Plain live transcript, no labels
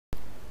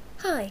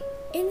Hi,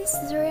 in this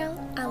tutorial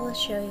I will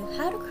show you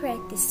how to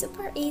create this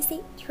super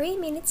easy 3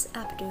 minutes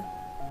updo.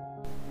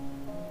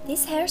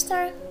 This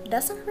hairstyle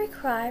doesn't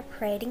require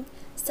braiding,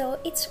 so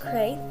it's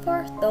great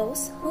for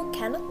those who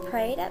cannot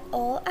braid at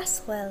all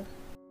as well.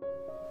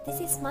 This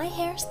is my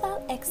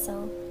hairstyle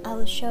EXO. I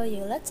will show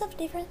you lots of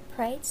different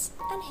braids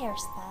and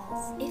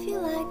hairstyles. If you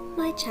like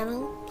my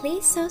channel,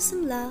 please show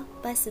some love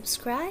by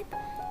subscribe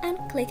and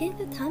clicking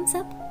the thumbs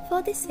up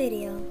for this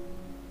video.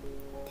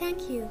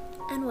 Thank you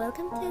and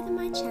welcome to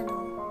my channel.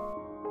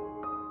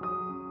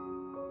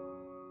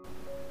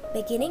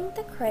 Beginning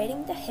the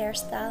creating the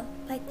hairstyle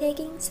by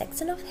taking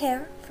section of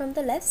hair from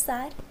the left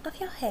side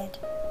of your head.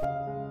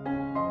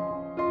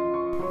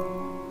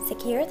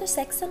 Secure the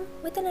section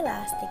with an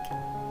elastic.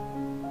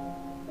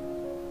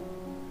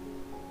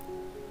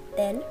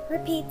 Then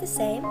repeat the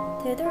same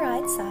to the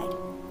right side.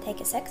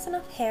 Take a section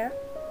of hair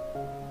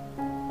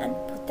and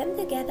put them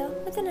together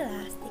with an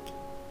elastic.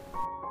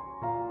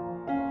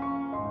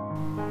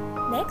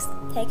 Next,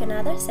 take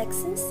another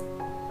sections,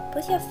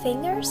 put your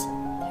fingers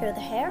through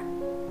the hair,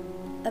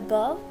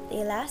 above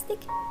the elastic,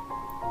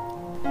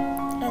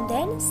 and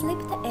then slip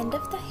the end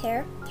of the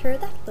hair through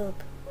that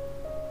loop.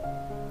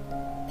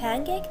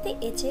 Pancake the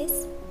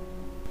edges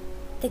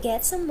to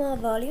get some more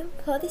volume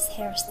for this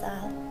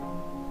hairstyle.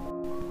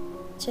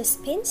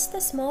 Just pinch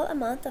the small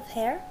amount of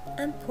hair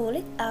and pull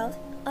it out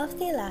of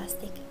the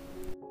elastic.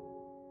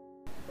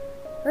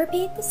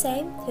 Repeat the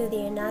same to the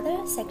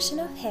another section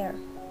of hair.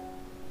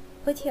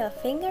 Put your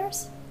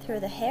fingers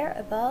through the hair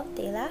above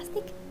the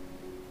elastic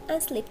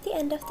and slip the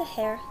end of the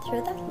hair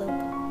through that loop.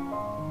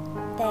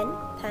 Then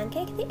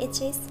pancake the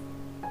edges.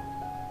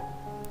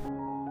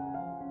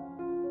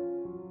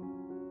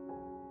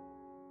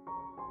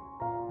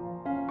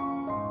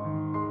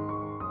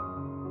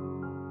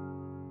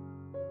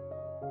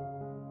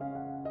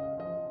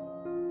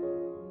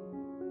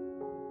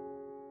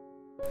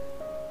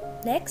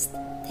 Next,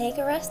 take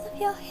the rest of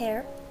your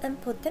hair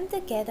and put them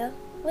together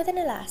with an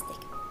elastic.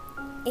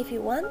 If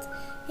you want,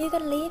 you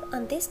can leave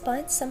on this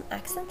point some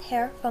accent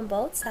hair from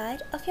both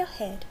sides of your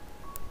head.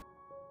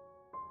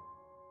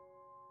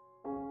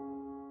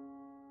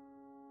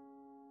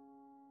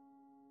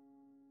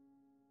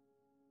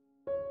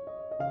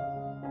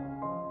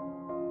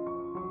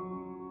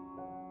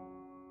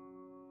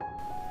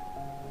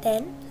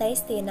 Then place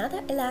the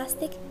another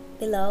elastic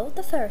below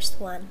the first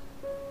one.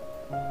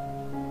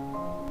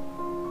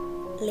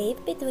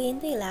 Leave between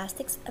the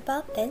elastics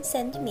about 10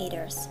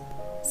 centimeters.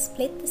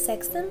 Split the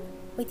section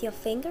with your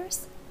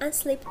fingers and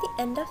slip the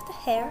end of the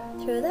hair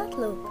through that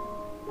loop.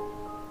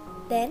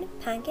 Then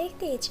pancake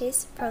the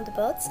edges from the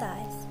both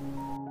sides.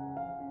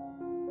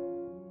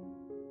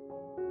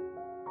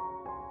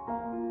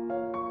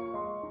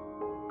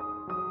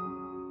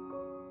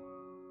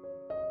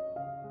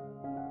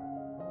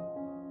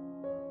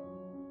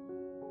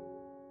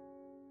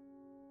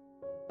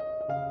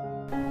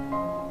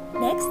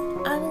 Next,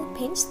 I will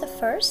pinch the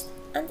first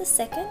and the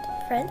second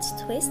French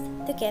twist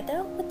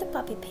together with the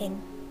bobby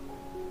pin.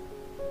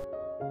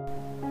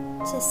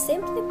 Just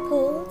simply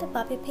pull the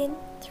bobby pin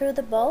through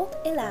the both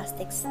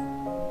elastics.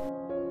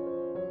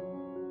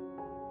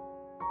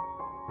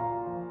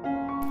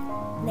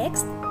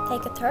 Next,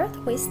 take a third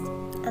twist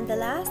and the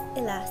last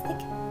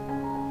elastic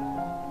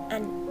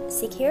and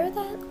secure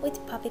that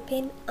with bobby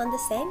pin on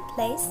the same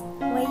place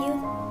where you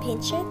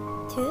pinched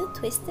two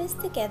twisters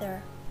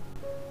together.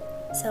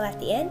 So at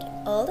the end,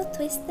 all the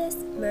twisters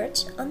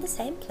merge on the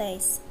same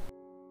place.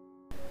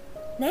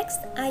 Next,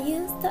 I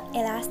use the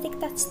elastic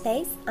that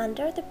stays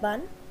under the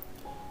bun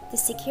to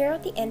secure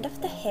the end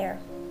of the hair.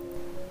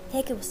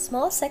 Take a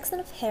small section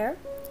of hair,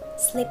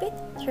 slip it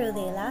through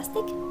the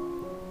elastic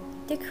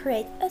to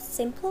create a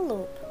simple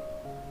loop.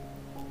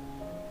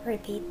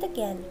 Repeat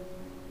again.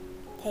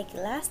 Take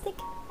elastic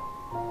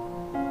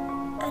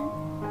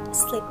and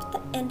slip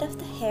the end of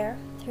the hair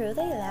through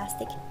the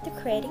elastic to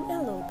creating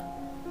a loop.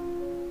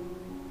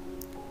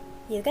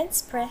 You can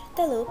spread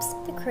the loops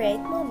to create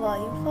more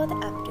volume for the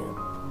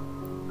updo.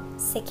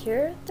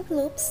 Secure the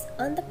loops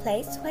on the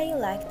place where you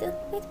like to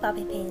with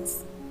bobby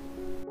pins.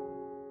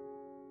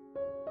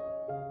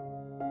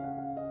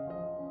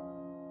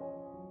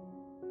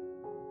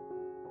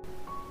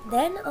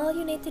 Then all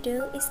you need to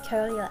do is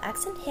curl your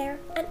accent hair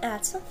and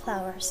add some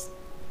flowers.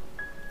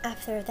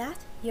 After that,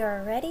 you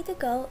are ready to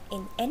go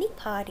in any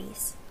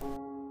parties.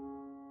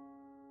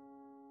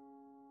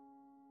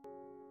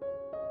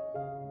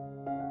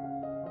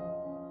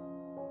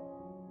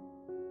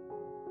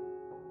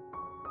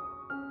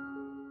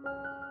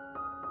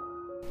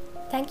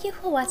 Thank you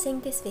for watching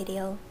this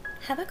video.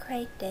 Have a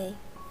great day.